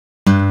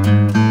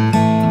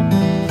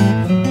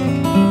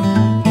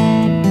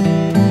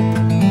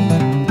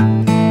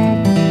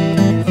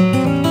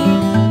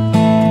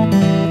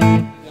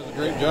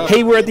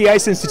Hey, we're at the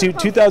ICE Institute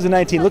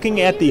 2019 looking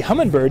at the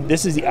Humminbird.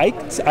 This is the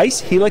ICE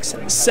HELIX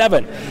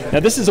 7. Now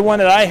this is the one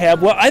that I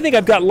have. Well, I think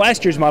I've got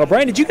last year's model.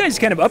 Brian, did you guys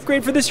kind of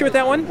upgrade for this year with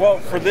that one? Well,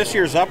 for this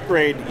year's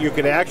upgrade, you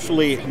could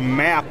actually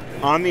map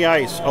on the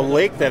ice a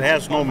lake that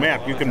has no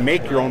map. You can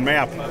make your own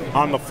map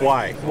on the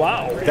fly.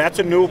 Wow. That's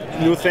a new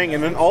thing.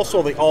 And then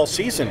also the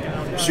all-season.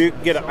 So you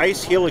can get an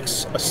ICE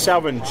HELIX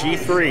 7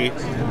 G3,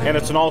 and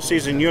it's an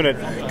all-season unit.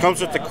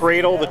 Comes with the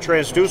cradle, the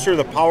transducer,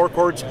 the power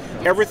cords,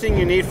 everything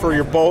you need for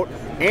your boat,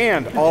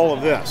 and all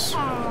of this.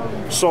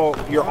 So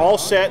you're all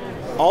set,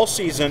 all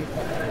season.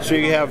 So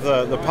you have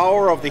the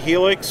power of the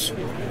Helix,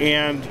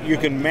 and you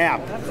can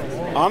map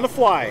on the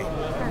fly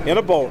in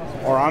a boat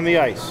or on the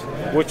ice,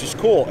 which is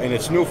cool, and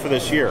it's new for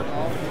this year.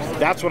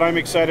 That's what I'm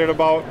excited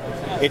about.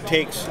 It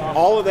takes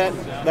all of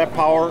that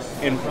power,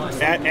 and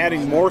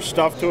adding more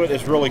stuff to it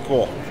is really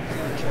cool.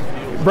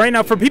 Brian,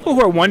 now for people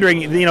who are wondering,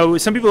 you know,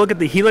 some people look at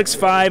the Helix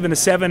 5 and the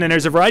 7, and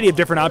there's a variety of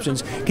different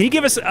options. Can you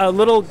give us a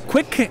little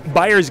quick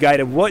buyer's guide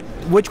of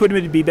which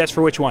would be best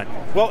for which one?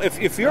 Well,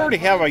 if you already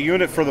have a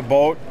unit for the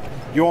boat,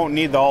 you won't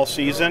need the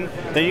all-season.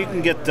 Then you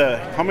can get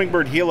the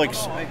Humminbird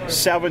Helix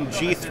 7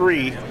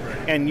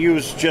 G3 and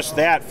use just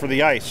that for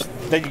the ice.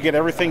 Then you get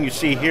everything you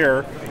see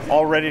here,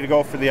 all ready to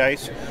go for the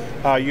ice.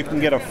 You can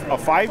get a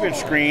 5-inch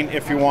screen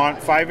if you want.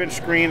 5-inch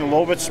screen, a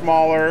little bit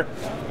smaller,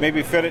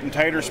 maybe fit it in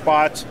tighter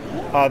spots.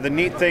 The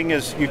neat thing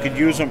is you could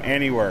use them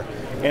anywhere.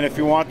 And if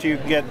you want to, you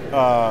can get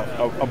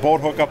a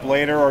boat hookup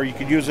later, or you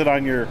could use it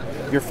on your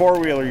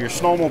four-wheeler, your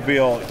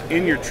snowmobile,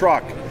 in your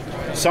truck.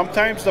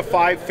 Sometimes the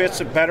 5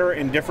 fits it better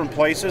in different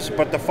places,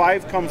 but the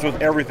 5 comes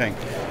with everything.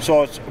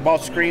 So it's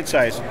about screen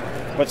size.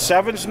 But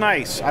 7's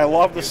nice. I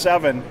love the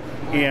 7.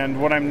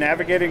 And when I'm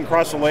navigating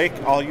across the lake,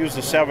 I'll use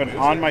the 7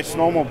 on my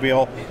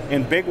snowmobile.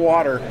 In big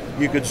water,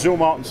 you could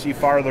zoom out and see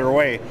farther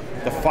away.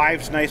 The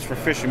 5's nice for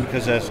fishing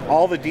because it has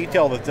all the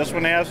detail that this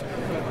one has.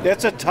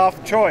 It's a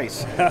tough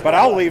choice, but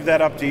I'll leave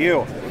that up to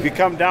you. If you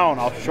come down,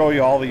 I'll show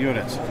you all the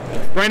units.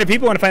 Brian, if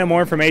people want to find out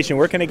more information,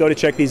 where can they go to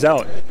check these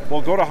out?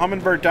 Well, go to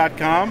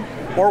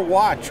humminbird.com or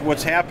watch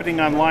what's happening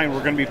online.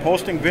 We're going to be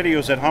posting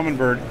videos at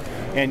Humminbird,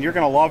 and you're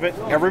going to love it.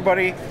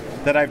 Everybody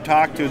that I've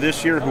talked to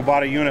this year who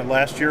bought a unit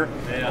last year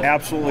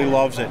absolutely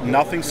loves it.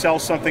 Nothing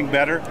sells something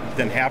better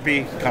than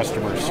happy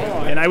customers.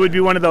 And I would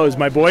be one of those.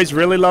 My boys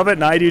really love it,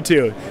 and I do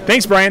too.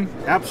 Thanks, Brian.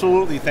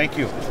 Absolutely. Thank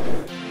you.